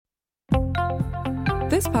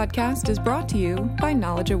This podcast is brought to you by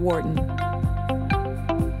Knowledge at Wharton.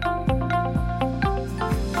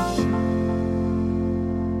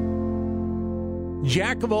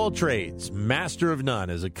 Jack of all trades, master of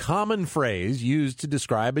none is a common phrase used to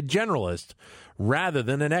describe a generalist rather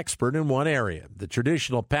than an expert in one area. The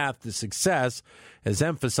traditional path to success has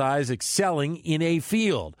emphasized excelling in a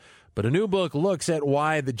field. But a new book looks at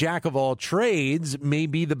why the jack of all trades may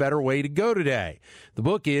be the better way to go today. The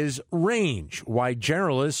book is Range, Why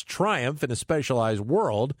Generalists Triumph in a Specialized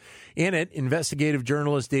World. In it, investigative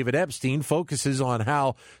journalist David Epstein focuses on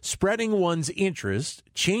how spreading one's interest,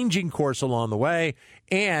 changing course along the way,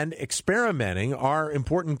 and experimenting are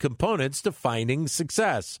important components to finding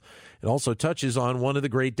success. It also touches on one of the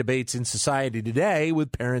great debates in society today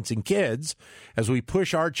with parents and kids. As we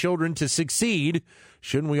push our children to succeed,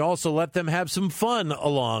 shouldn't we also let them have some fun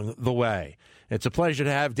along the way? It's a pleasure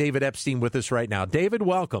to have David Epstein with us right now. David,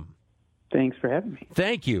 welcome. Thanks for having me.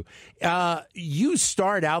 Thank you. You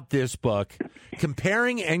start out this book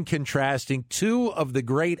comparing and contrasting two of the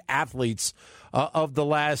great athletes of the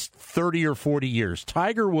last 30 or 40 years,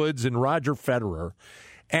 Tiger Woods and Roger Federer,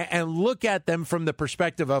 and look at them from the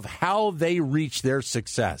perspective of how they reach their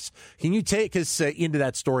success. Can you take us into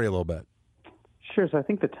that story a little bit? Sure. So I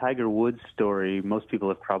think the Tiger Woods story, most people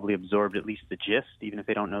have probably absorbed at least the gist, even if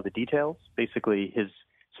they don't know the details. Basically, his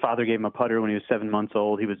father gave him a putter when he was 7 months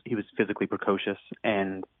old. He was physically precocious,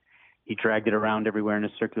 and he dragged it around everywhere in a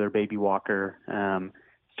circular baby walker.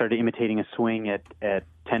 Started imitating a swing at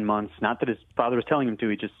 10 months. Not that his father was telling him to.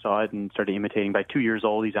 He just saw it and started imitating. By 2 years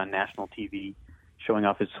old, he's on national TV showing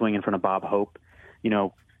off his swing in front of Bob Hope.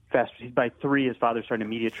 By 3, his father started to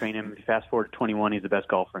media train him. Fast forward to 21, he's the best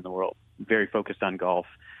golfer in the world. Very focused on golf.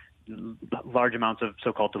 Large amounts of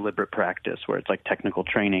so-called deliberate practice, where it's like technical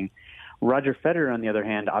training. Roger Federer, on the other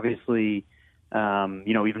hand, obviously,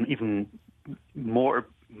 even more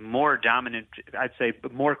dominant. I'd say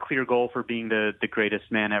more clear goal for being the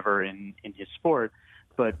greatest man ever in his sport.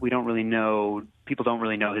 But we don't really know. People don't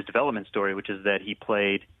really know his development story, which is that he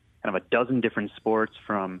played kind of a dozen different sports,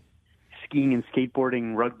 from skiing and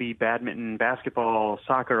skateboarding, rugby, badminton, basketball,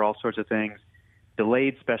 soccer, all sorts of things.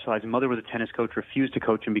 Delayed specializing. Mother was a tennis coach, refused to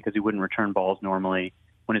coach him because he wouldn't return balls normally.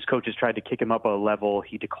 When his coaches tried to kick him up a level,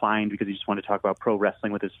 he declined because he just wanted to talk about pro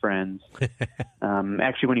wrestling with his friends.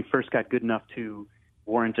 Actually, when he first got good enough to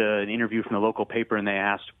warrant an interview from the local paper, and they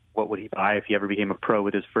asked what would he buy if he ever became a pro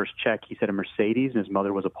with his first check, he said a Mercedes, and his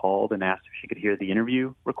mother was appalled and asked if she could hear the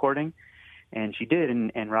interview recording. And she did,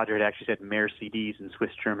 and Roger had actually said "mehr CDs" in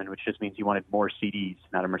Swiss German, which just means he wanted more CDs,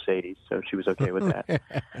 not a Mercedes. So she was okay with that.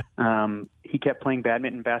 He kept playing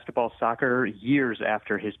badminton, basketball, soccer years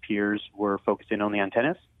after his peers were focused in only on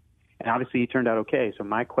tennis. And obviously he turned out okay. So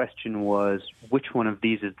my question was, which one of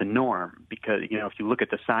these is the norm? Because, if you look at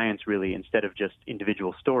the science really, instead of just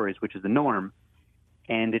individual stories, which is the norm,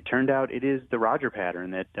 and it turned out it is the Roger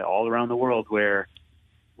pattern, that all around the world where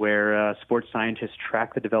sports scientists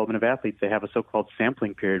track the development of athletes, they have a so-called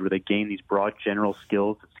sampling period where they gain these broad general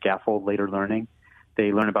skills that scaffold later learning.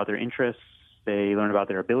 They learn about their interests, they learn about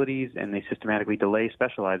their abilities, and they systematically delay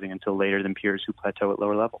specializing until later than peers who plateau at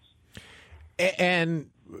lower levels. And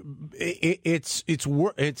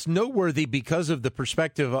it's noteworthy because of the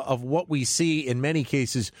perspective of what we see in many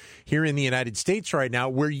cases here in the United States right now,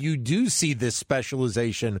 where you do see this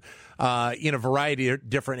specialization in a variety of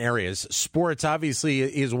different areas. Sports obviously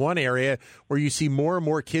is one area where you see more and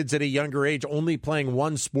more kids at a younger age only playing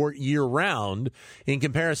one sport year round in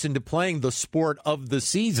comparison to playing the sport of the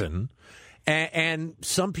season. And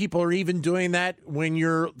some people are even doing that when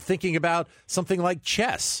you're thinking about something like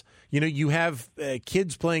chess. You have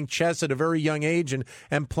kids playing chess at a very young age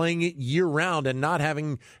and playing it year-round and not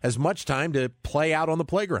having as much time to play out on the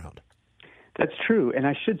playground. That's true. And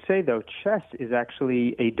I should say, though, chess is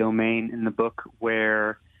actually a domain in the book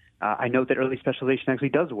where I note that early specialization actually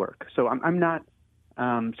does work. So I'm not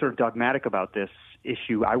sort of dogmatic about this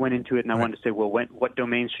issue. I went into it and I wanted to say, well, what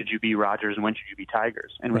domains should you be Rogers and when should you be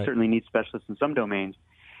Tigers? And we certainly need specialists in some domains.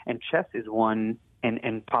 And chess is one,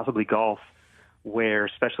 and possibly golf, where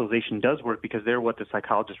specialization does work, because they're what the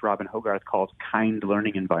psychologist Robin Hogarth calls kind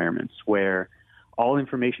learning environments, where all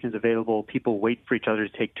information is available, people wait for each other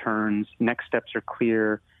to take turns, next steps are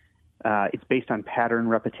clear. It's based on pattern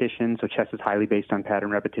repetition, so chess is highly based on pattern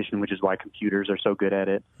repetition, which is why computers are so good at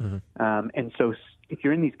it. Mm-hmm. And so if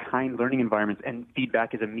you're in these kind learning environments, and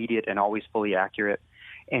feedback is immediate and always fully accurate,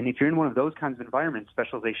 and if you're in one of those kinds of environments,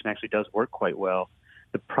 specialization actually does work quite well.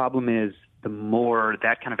 The problem is, the more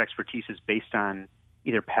that kind of expertise is based on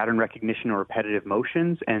either pattern recognition or repetitive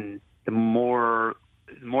motions, and the more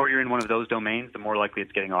the more you're in one of those domains, the more likely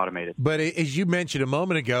it's getting automated. But as you mentioned a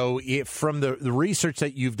moment ago, from the research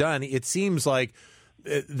that you've done, it seems like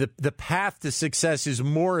the path to success is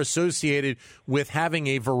more associated with having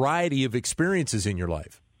a variety of experiences in your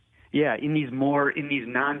life. Yeah, in these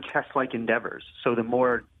non-chess-like endeavors. So the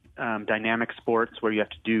more dynamic sports where you have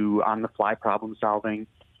to do on-the-fly problem solving,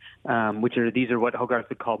 these are what Hogarth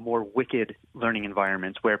would call more wicked learning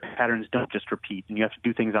environments, where patterns don't just repeat, and you have to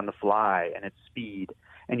do things on the fly and at speed,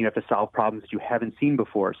 and you have to solve problems that you haven't seen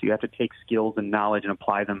before. So you have to take skills and knowledge and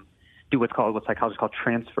apply them, do what psychologists call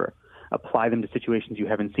transfer, apply them to situations you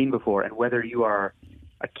haven't seen before. And whether you are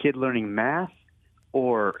a kid learning math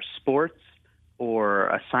or sports or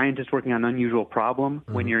a scientist working on an unusual problem,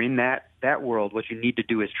 when you're in that world, what you need to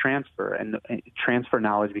do is transfer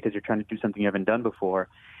knowledge, because you're trying to do something you haven't done before.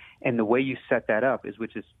 And the way you set that up is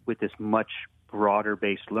with this much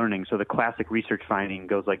broader-based learning. So the classic research finding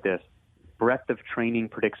goes like this: breadth of training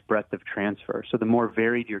predicts breadth of transfer. So the more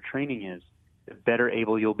varied your training is, the better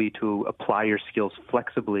able you'll be to apply your skills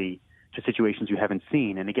flexibly to situations you haven't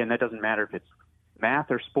seen. And again, that doesn't matter if it's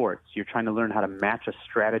math or sports. You're trying to learn how to match a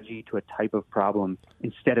strategy to a type of problem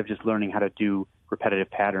instead of just learning how to do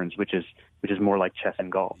repetitive patterns, which is more like chess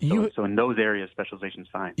and golf. So in those areas, specialization is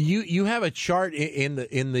fine. You have a chart in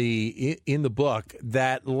the book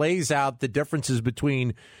that lays out the differences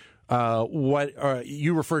between what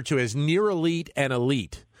you refer to as near elite and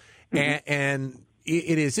elite, and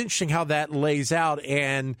it is interesting how that lays out.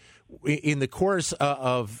 And in the course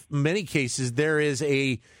of many cases, there is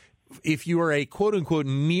if you are a quote unquote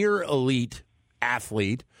near elite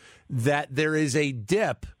athlete, that there is a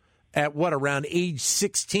dip at around age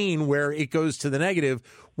 16 where it goes to the negative,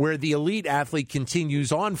 where the elite athlete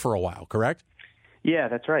continues on for a while, correct? Yeah,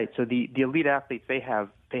 that's right. So the elite athletes, they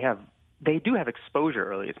do have exposure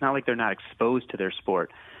early. It's not like they're not exposed to their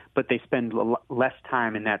sport, but they spend less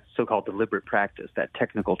time in that so-called deliberate practice, that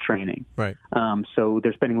technical training. Right. So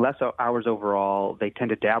they're spending less hours overall. They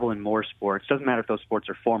tend to dabble in more sports. Doesn't matter if those sports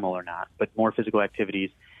are formal or not, but more physical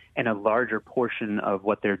activities. And a larger portion of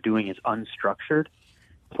what they're doing is unstructured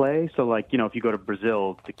play. So if you go to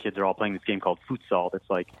Brazil, the kids are all playing this game called futsal.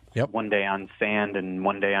 That's one day on sand and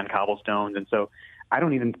one day on cobblestones. And so I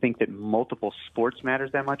don't even think that multiple sports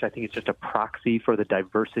matters that much. I think it's just a proxy for the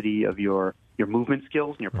diversity of your movement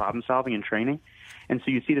skills and your problem solving and training. And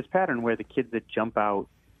so you see this pattern where the kids that jump out,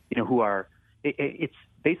 it's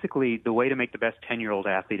basically the way to make the best 10-year-old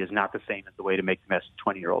athlete is not the same as the way to make the best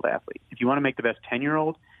 20-year-old athlete. If you want to make the best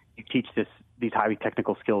 10-year-old, you teach these highly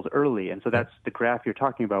technical skills early. And so that's the graph you're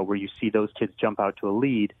talking about, where you see those kids jump out to a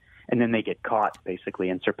lead, and then they get caught, basically,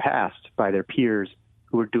 and surpassed by their peers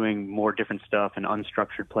who are doing more different stuff and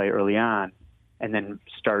unstructured play early on, and then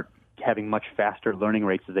start having much faster learning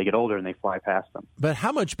rates as they get older and they fly past them. But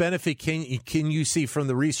how much benefit can you see from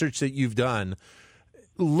the research that you've done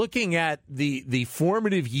looking at the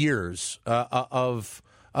formative years of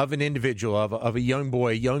an individual, of a young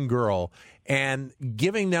boy, young girl, and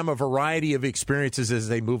giving them a variety of experiences as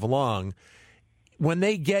they move along? When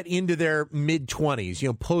they get into their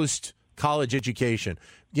mid-20s, post-college education,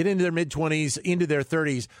 get into their mid-20s, into their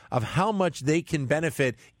 30s, of how much they can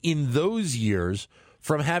benefit in those years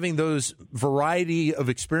from having those variety of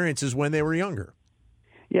experiences when they were younger.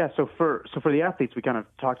 Yeah, so for the athletes, we kind of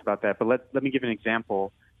talked about that, but let me give an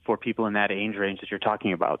example for people in that age range that you're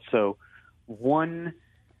talking about. So one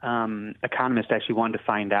economist actually wanted to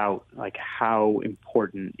find out how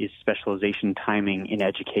important is specialization timing in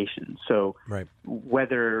education. So right.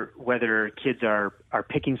 whether kids are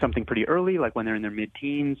picking something pretty early, like when they're in their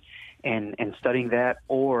mid-teens, and studying that,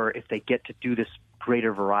 or if they get to do this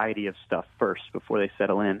greater variety of stuff first before they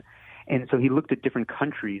settle in. And so he looked at different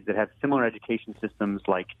countries that have similar education systems,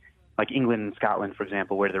 like England and Scotland, for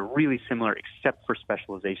example, where they're really similar except for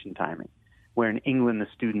specialization timing, where in England the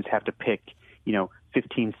students have to pick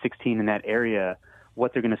 15, 16 in that area,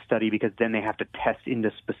 what they're going to study, because then they have to test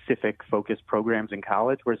into specific focused programs in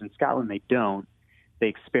college, whereas in Scotland they don't. They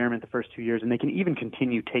experiment the first 2 years, and they can even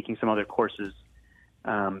continue taking some other courses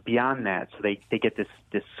beyond that. So they get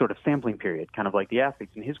this sort of sampling period, kind of like the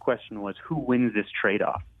athletes. And his question was, who wins this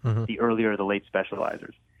trade-off, the earlier or the late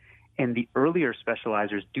specializers? And the earlier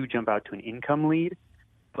specializers do jump out to an income lead,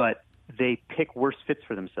 but they pick worse fits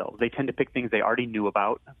for themselves. They tend to pick things they already knew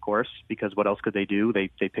about, of course, because what else could they do? They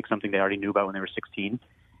pick something they already knew about when they were 16.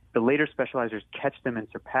 The later specializers catch them and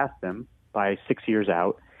surpass them by 6 years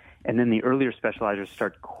out, and then the earlier specializers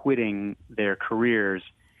start quitting their careers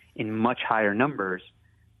in much higher numbers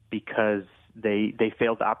because they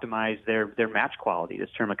failed to optimize their match quality, this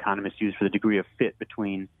term economists use for the degree of fit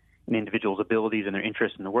between an individual's abilities and their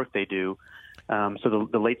interest in the work they do. So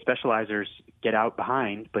the late specializers get out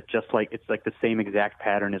behind, but it's like the same exact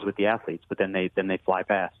pattern as with the athletes, but then they fly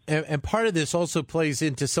past. And part of this also plays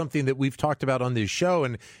into something that we've talked about on this show,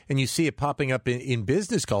 and you see it popping up in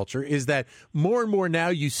business culture, is that more and more now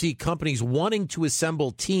you see companies wanting to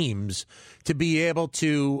assemble teams to be able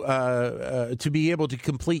to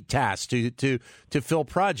complete tasks, to fill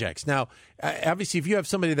projects. Now, obviously, if you have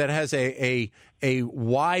somebody that has a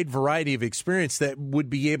wide variety of experience that would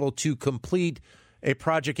be able to complete a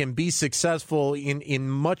project and be successful in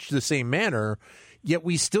much the same manner, yet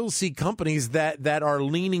we still see companies that are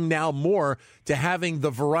leaning now more to having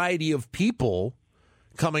the variety of people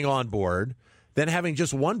coming on board than having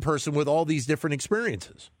just one person with all these different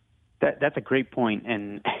experiences. That's a great point,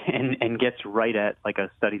 and gets right at like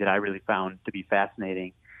a study that I really found to be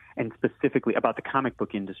fascinating, and specifically about the comic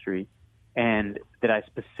book industry, and that I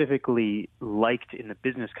specifically liked in the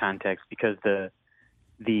business context because the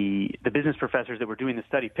business professors that were doing the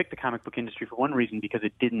study picked the comic book industry for one reason, because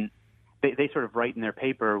it didn't. They sort of write in their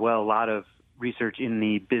paper, well, a lot of research in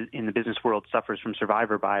the business world suffers from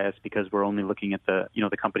survivor bias because we're only looking at the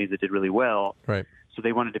companies that did really well. Right. So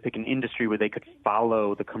they wanted to pick an industry where they could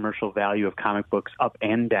follow the commercial value of comic books up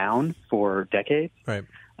and down for decades. Right.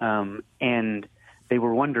 And they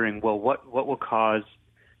were wondering, well, what will cause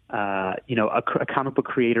a comic book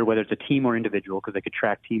creator, whether it's a team or individual, because they could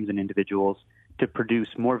track teams and individuals, to produce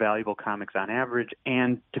more valuable comics on average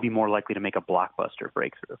and to be more likely to make a blockbuster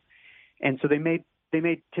breakthrough. And so they made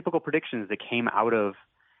typical predictions that came out of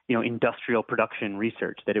industrial production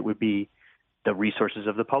research, that it would be the resources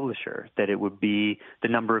of the publisher, that it would be the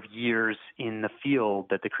number of years in the field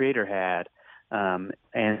that the creator had,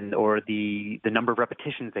 or the number of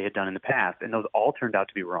repetitions they had done in the past. And those all turned out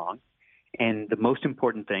to be wrong. And the most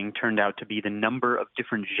important thing turned out to be the number of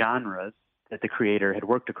different genres that the creator had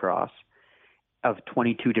worked across, of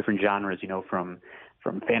 22 different genres, from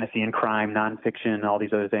fantasy and crime, nonfiction, all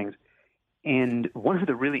these other things. And one of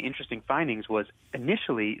the really interesting findings was,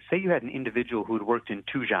 initially, say you had an individual who had worked in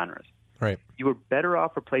 2 genres. Right. You were better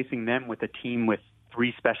off replacing them with a team with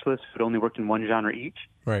 3 specialists who had only worked in 1 genre each.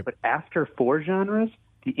 Right. But after 4 genres,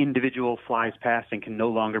 the individual flies past and can no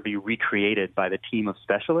longer be recreated by the team of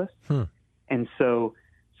specialists. And so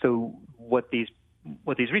what these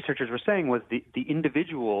researchers were saying was the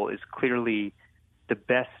individual is clearly the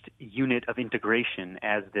best unit of integration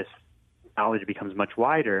as this knowledge becomes much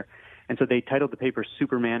wider. And so they titled the paper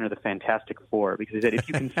Superman or the Fantastic Four, because they said, if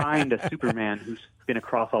you can find a Superman who's been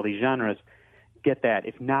across all these genres, get that.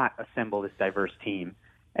 If not, assemble this diverse team.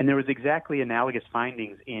 And there was exactly analogous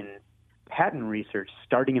findings in patent research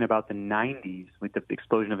starting in about the 90s with the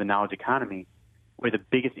explosion of the knowledge economy, where the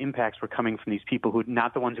biggest impacts were coming from these people who,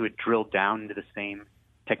 not the ones who had drilled down into the same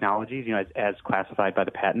technologies, as classified by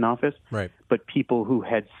the patent office, right, but people who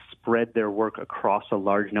had spread their work across a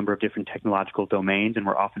large number of different technological domains and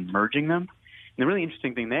were often merging them. And the really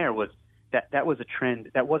interesting thing there was that was a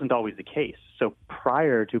trend that wasn't always the case. So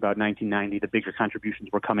prior to about 1990, the bigger contributions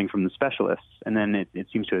were coming from the specialists, and then it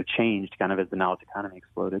seems to have changed kind of as the knowledge economy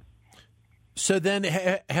exploded. So then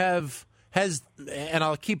and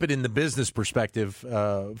I'll keep it in the business perspective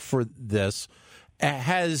for this,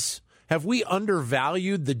 have we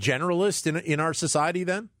undervalued the generalist in our society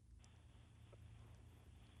then?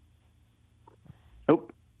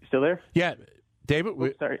 Nope. Still there? Yeah. David?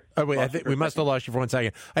 Sorry. Oh, wait, I think we must have lost you for 1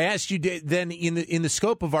 second. I asked you then, in the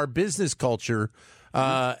scope of our business culture,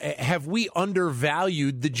 have we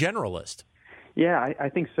undervalued the generalist? Yeah, I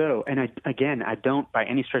think so. And I don't, by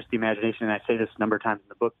any stretch of the imagination, and I say this a number of times in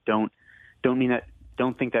the book, don't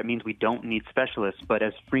think that means we don't need specialists. But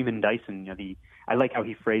as Freeman Dyson, I like how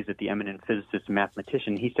he phrased it, the eminent physicist and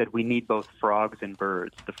mathematician. He said we need both frogs and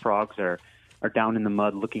birds. The frogs are down in the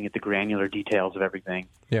mud looking at the granular details of everything.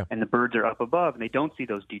 Yeah. And the birds are up above, and they don't see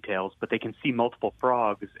those details, but they can see multiple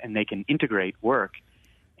frogs, and they can integrate work.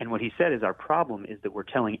 And what he said is our problem is that we're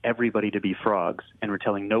telling everybody to be frogs, and we're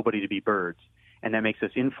telling nobody to be birds. And that makes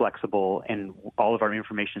us inflexible, and all of our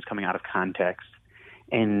information is coming out of context.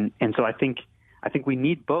 And so I think we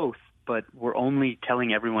need both, but we're only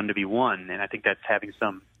telling everyone to be one, and I think that's having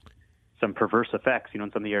some perverse effects, in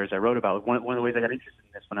some of the areas I wrote about. One of the ways I got interested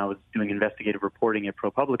in this when I was doing investigative reporting at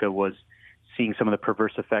ProPublica was seeing some of the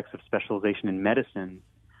perverse effects of specialization in medicine,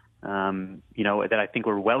 that I think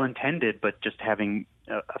were well-intended, but just having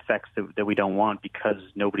effects that we don't want because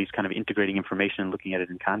nobody's kind of integrating information and looking at it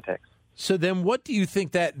in context. So then what do you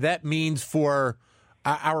think that means for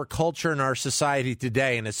our culture and our society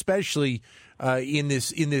today, and especially in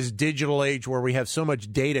this digital age where we have so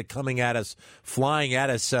much data coming at us, flying at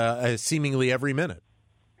us seemingly every minute?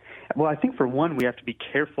 Well, I think for one, we have to be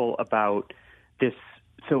careful about this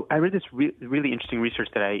So I read this really interesting research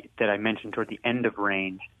that I mentioned toward the end of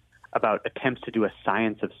Range about attempts to do a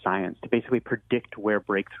science of science, to basically predict where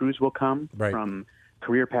breakthroughs will come from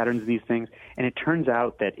career patterns of these things. And it turns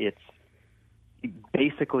out that it's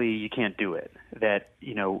basically you can't do it. That,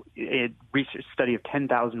 research study of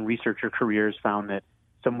 10,000 researcher careers found that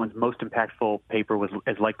someone's most impactful paper was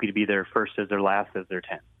as likely to be their first as their last as their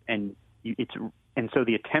 10th. And so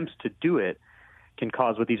the attempts to do it can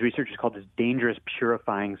cause what these researchers call this dangerous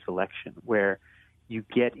purifying selection, where you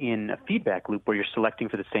get in a feedback loop where you're selecting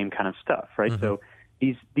for the same kind of stuff, right? Mm-hmm. So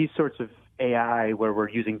these sorts of AI where we're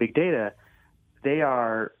using big data,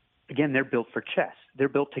 they're built for chess. They're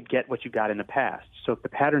built to get what you got in the past. So if the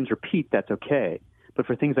patterns repeat, that's okay. But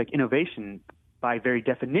for things like innovation, by very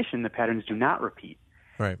definition, the patterns do not repeat.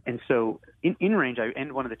 Right. And so in Range, I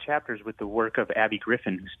end one of the chapters with the work of Abby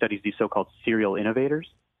Griffin, who studies these so-called serial innovators.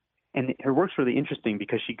 And her work's really interesting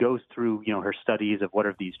because she goes through, her studies of what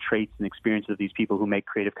are these traits and experiences of these people who make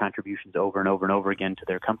creative contributions over and over and over again to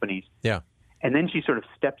their companies. Yeah. And then she sort of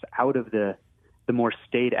steps out of the more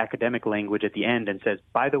staid academic language at the end and says,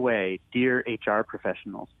 by the way, dear HR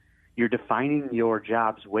professionals, you're defining your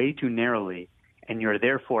jobs way too narrowly, and you're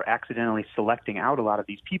therefore accidentally selecting out a lot of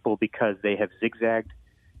these people because they have zigzagged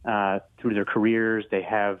through their careers, they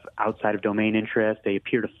have outside of domain interests, they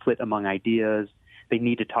appear to flit among ideas, they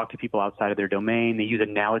need to talk to people outside of their domain, they use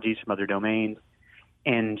analogies from other domains.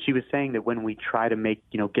 And she was saying that when we try to make,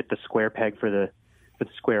 get the square peg for the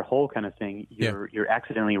square hole kind of thing, you're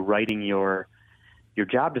accidentally writing your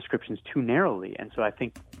job descriptions too narrowly. And so I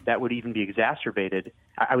think that would even be exacerbated.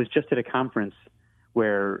 I was just at a conference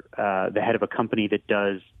where the head of a company that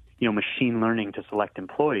does, machine learning to select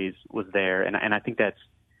employees was there. And I think that's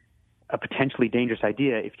a potentially dangerous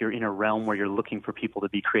idea if you're in a realm where you're looking for people to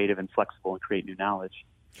be creative and flexible and create new knowledge.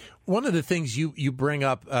 One of the things you bring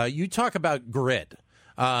up, you talk about grit,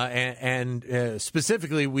 and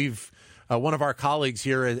specifically we've one of our colleagues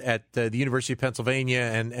here at the University of Pennsylvania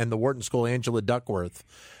and the Wharton School, Angela Duckworth.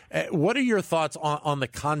 What are your thoughts on the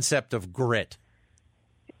concept of grit?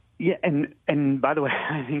 Yeah, and by the way,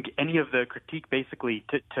 I think any of the critique, basically,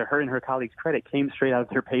 to her and her colleagues' credit, came straight out of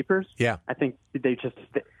their papers. Yeah, I think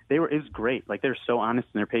it was great. Like, they're so honest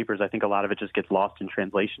in their papers. I think a lot of it just gets lost in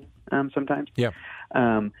translation sometimes. Yeah.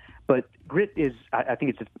 But grit is, I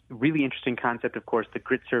think it's a really interesting concept. Of course, the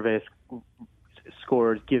grit survey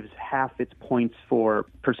scores gives half its points for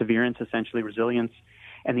perseverance, essentially resilience,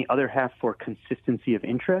 and the other half for consistency of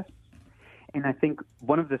interest. And I think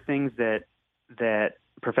one of the things that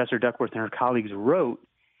Professor Duckworth and her colleagues wrote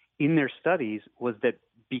in their studies was that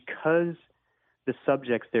because the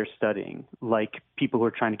subjects they're studying, like people who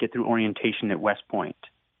are trying to get through orientation at West Point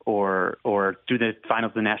or through the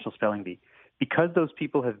finals of the National Spelling Bee, because those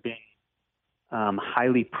people have been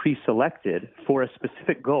highly pre-selected for a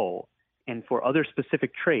specific goal and for other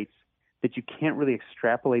specific traits, that you can't really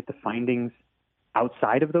extrapolate the findings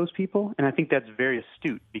outside of those people. And I think that's very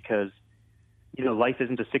astute because life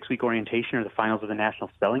isn't a 6-week orientation or the finals of the National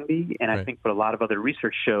Spelling Bee. And I think what a lot of other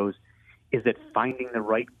research shows is that finding the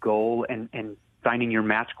right goal and finding your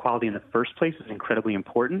match quality in the first place is incredibly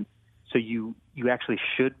important. So you actually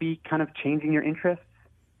should be kind of changing your interests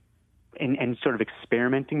and sort of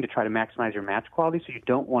experimenting to try to maximize your match quality. So you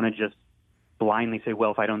don't want to just blindly say,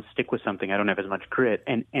 well, if I don't stick with something, I don't have as much grit.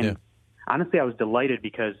 And honestly, I was delighted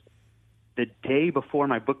because the day before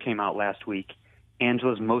my book came out last week,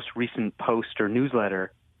 Angela's most recent post or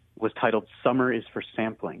newsletter was titled "Summer is for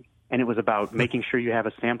Sampling." And it was about making sure you have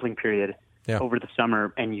a sampling period over the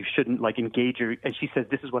summer, and you shouldn't engage and she says,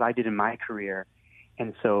 this is what I did in my career.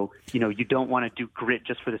 And so, you don't want to do grit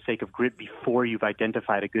just for the sake of grit before you've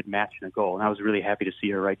identified a good match and a goal. And I was really happy to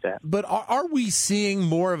see her write that. But are we seeing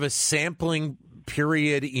more of a sampling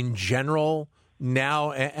period in general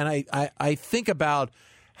now? And I think about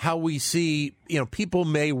how we see, people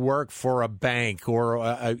may work for a bank or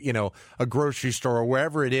a grocery store or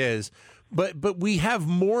wherever it is, but we have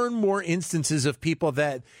more and more instances of people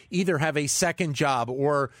that either have a second job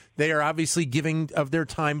or they are obviously giving of their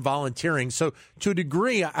time volunteering. So to a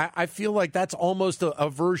degree, I feel like that's almost a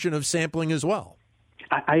version of sampling as well.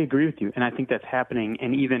 I agree with you, and I think that's happening.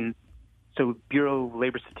 And even so, Bureau of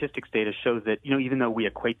Labor Statistics data shows that, even though we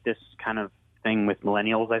equate this kind of thing with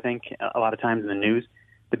millennials, I think a lot of times in the news,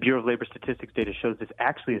 the Bureau of Labor Statistics data shows this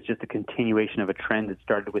actually is just a continuation of a trend that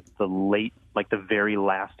started with the very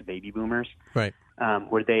last baby boomers, right?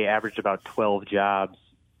 Where they averaged about 12 jobs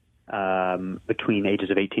between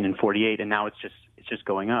ages of 18 and 48, and now it's just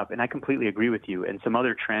going up. And I completely agree with you. And some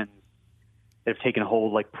other trends that have taken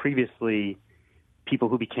hold, like previously, people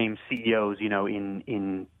who became CEOs,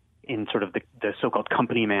 in in sort of the so-called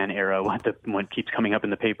company man era, what keeps coming up in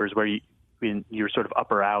the papers, where you're sort of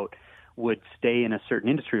up or out, would stay in a certain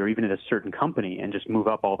industry or even at a certain company and just move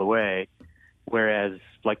up all the way. Whereas,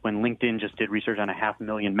 like when LinkedIn just did research on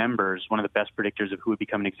 500,000 members, one of the best predictors of who would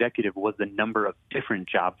become an executive was the number of different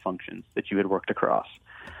job functions that you had worked across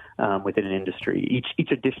within an industry.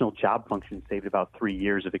 Each additional job function saved about 3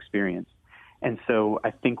 years of experience. And so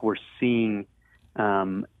I think we're seeing,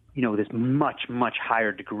 this much, much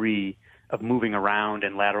higher degree of moving around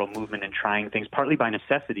and lateral movement and trying things, partly by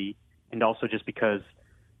necessity and also just because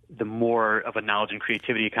the more of a knowledge and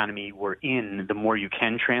creativity economy we're in, the more you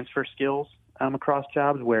can transfer skills across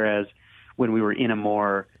jobs, whereas when we were in a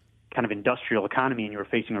more kind of industrial economy and you were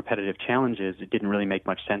facing repetitive challenges, it didn't really make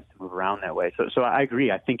much sense to move around that way. So I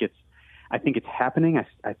agree. I think it's happening.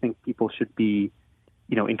 I think people should be,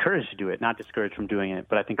 encouraged to do it, not discouraged from doing it.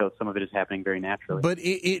 But I think some of it is happening very naturally. But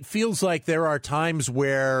it feels like there are times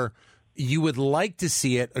where you would like to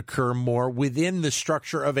see it occur more within the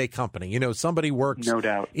structure of a company. Somebody works no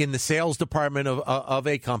doubt in the sales department of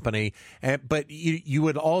a company, but you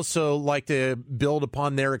would also like to build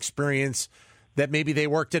upon their experience that maybe they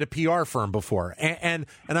worked at a PR firm before. And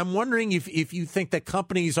I'm wondering if you think that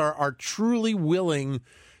companies are truly willing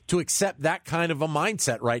to accept that kind of a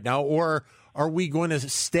mindset right now, or are we going to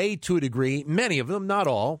stay to a degree, many of them, not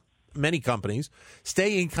all, many companies,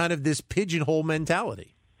 stay in kind of this pigeonhole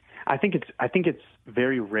mentality? I think it's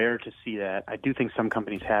very rare to see that. I do think some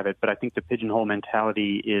companies have it, but I think the pigeonhole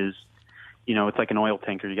mentality is, it's like an oil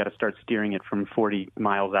tanker. You got to start steering it from 40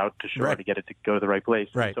 miles out to shore to get it to go to the right place.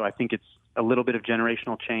 Right. So I think it's a little bit of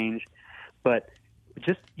generational change. But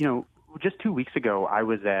just 2 weeks ago, I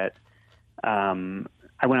was at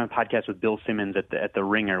I went on a podcast with Bill Simmons at the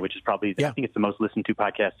Ringer, which is probably I think it's the most listened to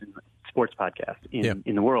sports podcast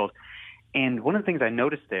in the world. And one of the things I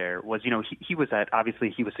noticed there was, he was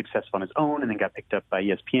successful on his own and then got picked up by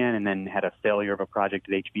ESPN and then had a failure of a project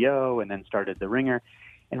at HBO and then started The Ringer.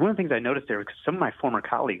 And one of the things I noticed there was some of my former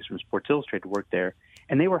colleagues from Sports Illustrated worked there,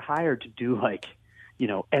 and they were hired to do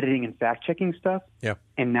editing and fact-checking stuff. Yeah.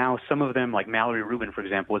 And now some of them, like Mallory Rubin, for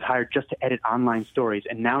example, was hired just to edit online stories.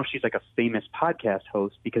 And now she's like a famous podcast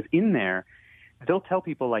host because in there, they'll tell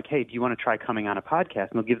people like, hey, do you want to try coming on a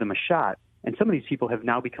podcast? And they'll give them a shot. And some of these people have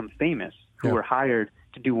now become famous who were hired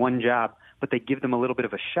to do one job, but they give them a little bit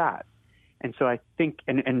of a shot. And so I think,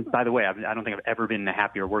 and by the way, I don't think I've ever been in a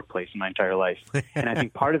happier workplace in my entire life. And I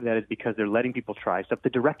think part of that is because they're letting people try stuff. The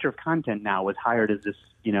director of content now was hired as this,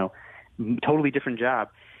 totally different job.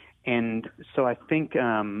 And so I think,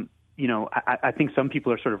 I think some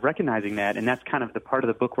people are sort of recognizing that. And that's kind of the part of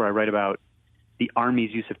the book where I write about the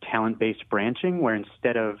Army's use of talent-based branching, where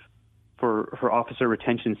instead of, for officer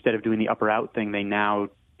retention, instead of doing the up or out thing, they now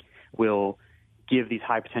will give these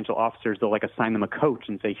high potential officers, they'll assign them a coach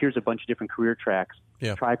and say, here's a bunch of different career tracks.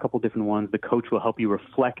 Yeah. Try a couple different ones. The coach will help you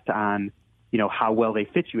reflect on, how well they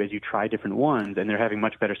fit you as you try different ones. And they're having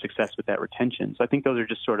much better success with that retention. So I think those are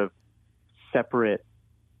just sort of separate,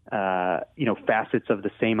 facets of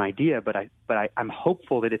the same idea. But I'm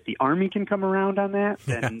hopeful that if the Army can come around on that,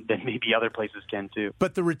 then maybe other places can too.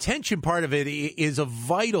 But the retention part of it is a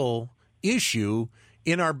vital issue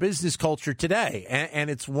in our business culture today. And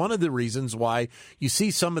it's one of the reasons why you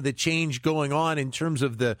see some of the change going on in terms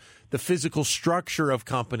of the physical structure of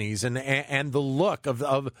companies and the look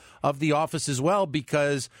of the office as well,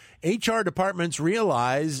 because HR departments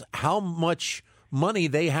realize how much money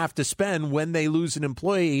they have to spend when they lose an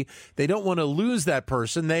employee. They don't want to lose that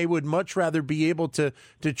person. They would much rather be able to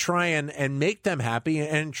try and make them happy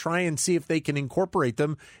and try and see if they can incorporate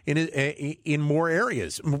them in more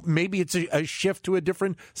areas. Maybe it's a shift to a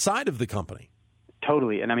different side of the company.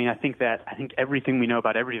 Totally. And I think everything we know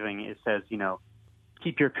about everything, it says,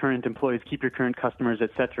 keep your current employees, keep your current customers, et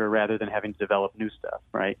cetera, rather than having to develop new stuff.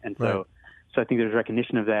 Right. And so I think there's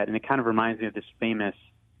recognition of that. And it kind of reminds me of this famous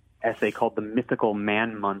essay called The Mythical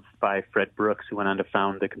Man Month by Fred Brooks, who went on to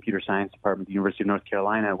found the computer science department at the University of North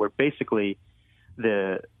Carolina, where basically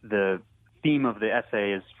the theme of the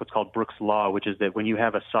essay is what's called Brooks' Law, which is that when you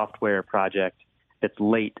have a software project that's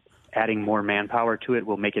late, adding more manpower to it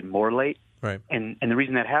will make it more late. Right. And the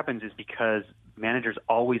reason that happens is because managers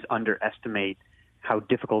always underestimate how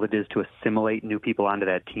difficult it is to assimilate new people onto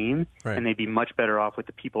that team. Right. And they'd be much better off with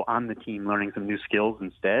the people on the team learning some new skills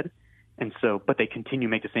instead. And so, but they continue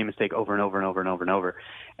to make the same mistake over and over and over and over and over.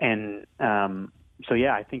 And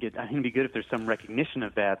I think it'd be good if there's some recognition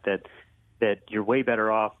of that you're way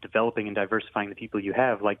better off developing and diversifying the people you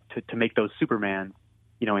have, like to make those Superman,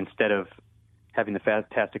 instead of having the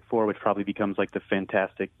Fantastic Four, which probably becomes like the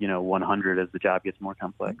Fantastic, 100 as the job gets more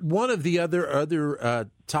complex. One of the other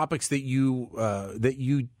topics that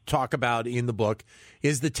you talk about in the book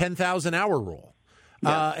is the 10,000 hour rule,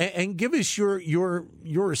 and give us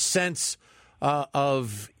your sense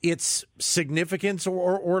of its significance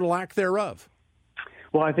or lack thereof.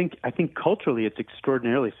 Well, I think culturally it's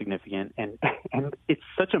extraordinarily significant, and it's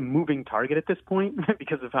such a moving target at this point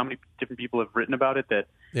because of how many different people have written about it. That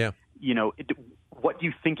what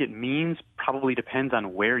you think it means probably depends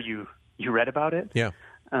on where you read about it. Yeah,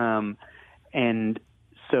 and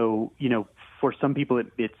so for some people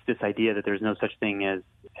it's this idea that there's no such thing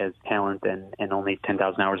as talent and only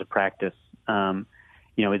 10,000 hours of practice.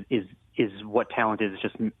 Is what talent is.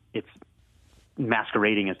 It's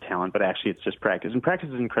masquerading as talent, but actually it's just practice. And practice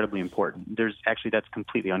is incredibly important. That's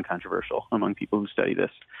completely uncontroversial among people who study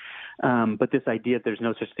this. But this idea that there's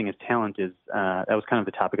no such thing as talent that was kind of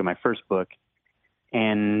the topic of my first book.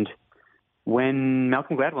 And when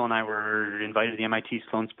Malcolm Gladwell and I were invited to the MIT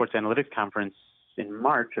Sloan Sports Analytics Conference in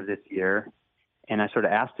March of this year, and I sort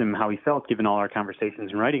of asked him how he felt given all our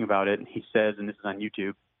conversations and writing about it, he says, and this is on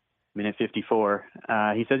YouTube, minute 54,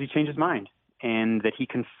 he says he changed his mind and that he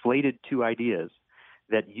conflated two ideas,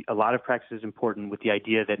 that a lot of practice is important with the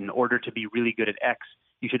idea that in order to be really good at X,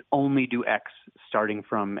 you should only do X starting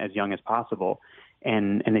from as young as possible,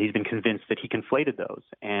 and that he's been convinced that he conflated those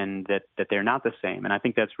and that they're not the same. And I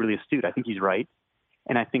think that's really astute. I think he's right.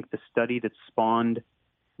 And I think the study that spawned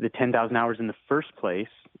the 10,000 hours in the first place,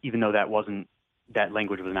 even though that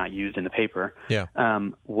language was not used in the paper,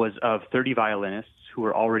 was of 30 violinists who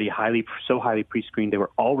were already highly pre-screened. They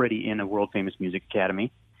were already in a world-famous music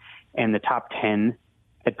academy, and the top 10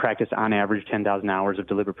 had practiced on average 10,000 hours of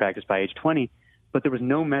deliberate practice by age 20, but there was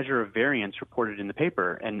no measure of variance reported in the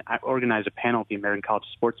paper. And I organized a panel at the American College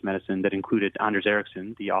of Sports Medicine that included Anders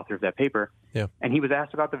Ericsson, the author of that paper, and he was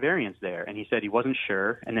asked about the variance there, and he said he wasn't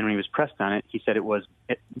sure, and then when he was pressed on it, he said it was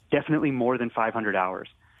definitely more than 500 hours.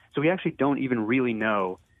 So we actually don't even really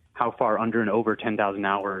know how far under and over 10,000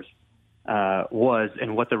 hours was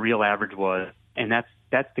and what the real average was. And that's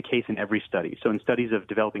the case in every study. So in studies of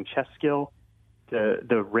developing chess skill,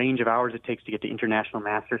 the range of hours it takes to get to international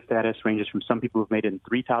master status ranges from some people who've made it in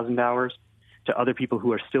 3,000 hours to other people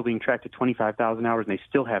who are still being tracked at 25,000 hours and they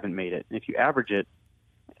still haven't made it. And if you average it,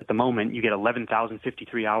 at the moment, you get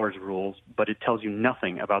 11,053 hours rules, but it tells you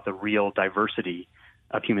nothing about the real diversity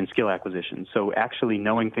of human skill acquisition. So actually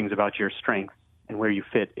knowing things about your strengths and where you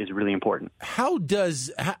fit is really important. How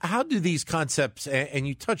do these concepts, and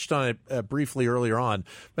you touched on it briefly earlier on,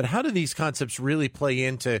 but how do these concepts really play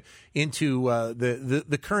into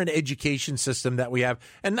the current education system that we have,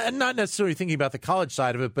 and not necessarily thinking about the college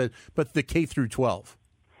side of it, but the K through 12?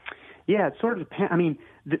 Yeah, it sort of depends. I mean,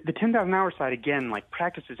 the 10,000 hour side, again, like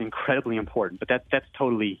practice is incredibly important, but that's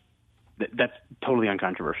totally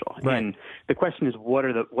uncontroversial. Right. And the question is, what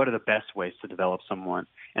are the best ways to develop someone,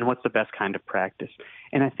 and what's the best kind of practice?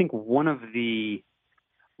 And I think one of the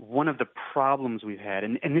problems we've had,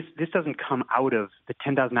 and this doesn't come out of the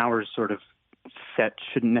 10,000 hours sort of set,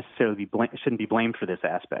 shouldn't be blamed for this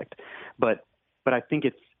aspect, but I think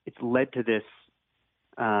it's led to this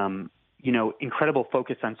incredible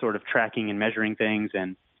focus on sort of tracking and measuring things,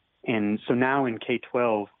 and so now in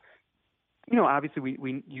K-12. Obviously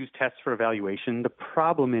we use tests for evaluation. The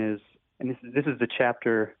problem is, and this is the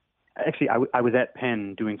chapter, actually I was at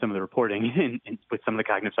Penn doing some of the reporting with some of the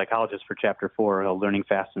cognitive psychologists for chapter 4, Learning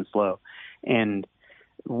Fast and Slow. And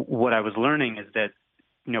what I was learning is that,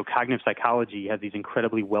 cognitive psychology has these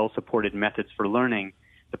incredibly well-supported methods for learning.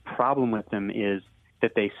 The problem with them is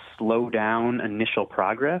that they slow down initial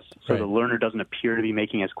progress. So the learner doesn't appear to be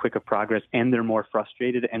making as quick a progress, and they're more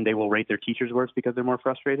frustrated, and they will rate their teachers worse because they're more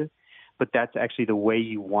frustrated. But that's actually the way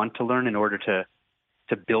you want to learn in order to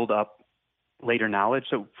build up later knowledge.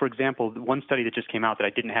 So, for example, one study that just came out that I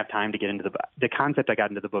didn't have time to get into the concept I got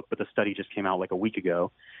into the book, but the study just came out like a week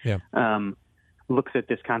ago, looks at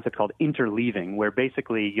this concept called interleaving, where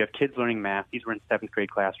basically you have kids learning math. These were in 7th grade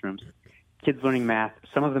classrooms. Kids learning math,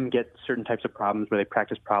 some of them get certain types of problems where they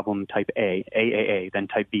practice problem type A, then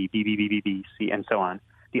type B, B, C, and so on.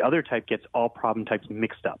 The other type gets all problem types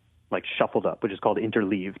mixed up, like shuffled up, which is called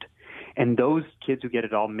interleaved. And those kids who get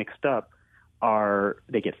it all mixed up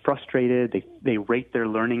they get frustrated, they rate their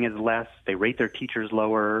learning as less, they rate their teachers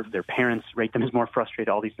lower, their parents rate them as more frustrated,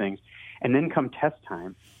 all these things. And then come test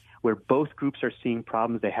time, where both groups are seeing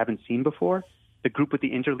problems they haven't seen before, the group with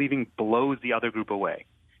the interleaving blows the other group away.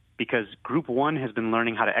 Because group 1 has been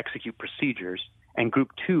learning how to execute procedures, and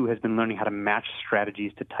group 2 has been learning how to match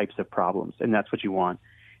strategies to types of problems, and that's what you want.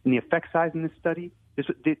 And the effect size in this study,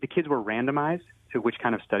 the kids were randomized to which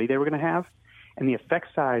kind of study they were going to have, And the effect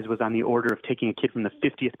size was on the order of taking a kid from the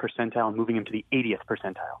 50th percentile and moving him to the 80th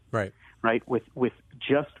percentile. Right? With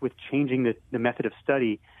changing the method of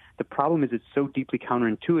study, the problem is it's so deeply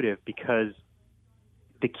counterintuitive because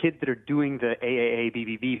the kids that are doing the AAA,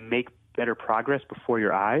 BBB make better progress before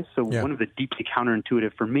your eyes. So one of the deeply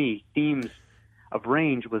counterintuitive, for me, themes of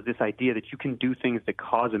range was this idea that you can do things that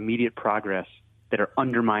cause immediate progress that are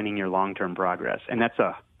undermining your long-term progress. And that's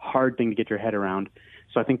a hard thing to get your head around.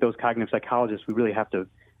 So I think those cognitive psychologists, we really have to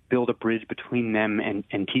build a bridge between them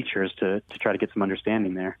and teachers to try to get some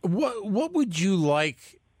understanding there. What would you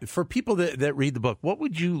like, for people that read the book, what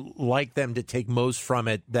would you like them to take most from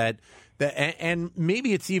it that and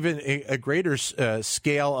maybe it's even a greater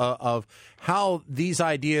scale of how these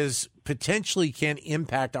ideas potentially can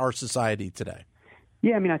impact our society today?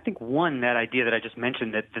 Yeah, I mean, I think that idea that I just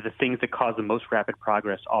mentioned, that the things that cause the most rapid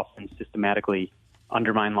progress often systematically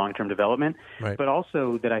undermine long-term development, but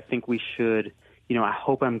also that I think we should, I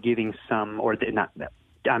hope I'm giving some,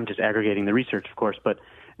 I'm just aggregating the research, of course, but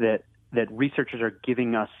that researchers are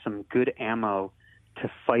giving us some good ammo to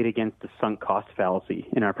fight against the sunk cost fallacy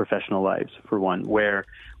in our professional lives, for one, where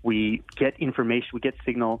we get information, we get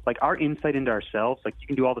signal, like our insight into ourselves, like you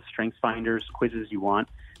can do all the strengths finders, quizzes you want,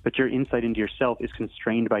 but your insight into yourself is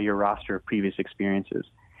constrained by your roster of previous experiences.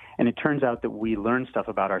 And it turns out that we learn stuff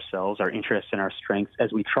about ourselves, our interests and our strengths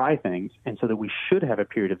as we try things, and so that we should have a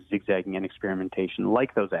period of zigzagging and experimentation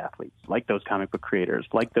like those athletes, like those comic book creators,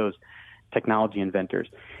 like those technology inventors.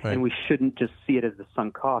 And we shouldn't just see it as the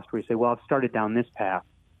sunk cost where you say, well, I've started down this path,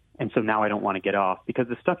 and so now I don't want to get off. Because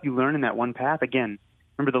the stuff you learn in that one path, again,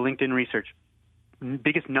 remember the LinkedIn research,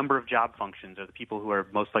 biggest number of job functions are the people who are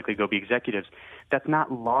most likely to go be executives. That's not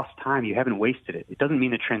lost time. You haven't wasted it. It doesn't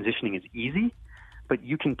mean that transitioning is easy, but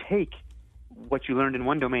you can take what you learned in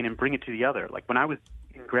one domain and bring it to the other. Like when I was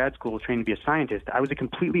in grad school training to be a scientist, I was a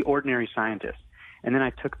completely ordinary scientist. And then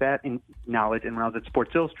I took that in knowledge, and when I was at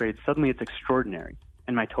Sports Illustrated, suddenly it's extraordinary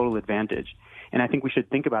and my total advantage. And I think we should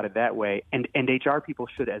think about it that way, and HR people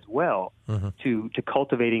should as well, to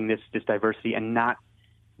cultivating this diversity and not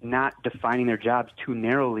defining their jobs too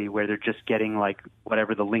narrowly where they're just getting like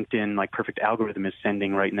whatever the LinkedIn like perfect algorithm is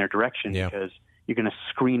sending right in their direction, because you're going to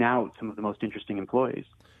screen out some of the most interesting employees.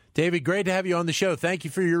 David, great to have you on the show. Thank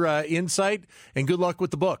you for your insight, and good luck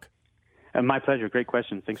with the book. My pleasure. Great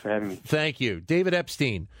question. Thanks for having me. Thank you. David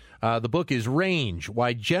Epstein. The book is Range,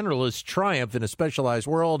 Why Generalists Triumph in a Specialized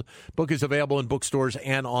World. Book is available in bookstores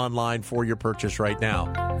and online for your purchase right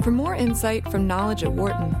now. For more insight from Knowledge at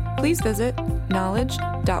Wharton, please visit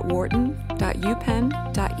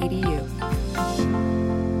knowledge.wharton.upenn.edu.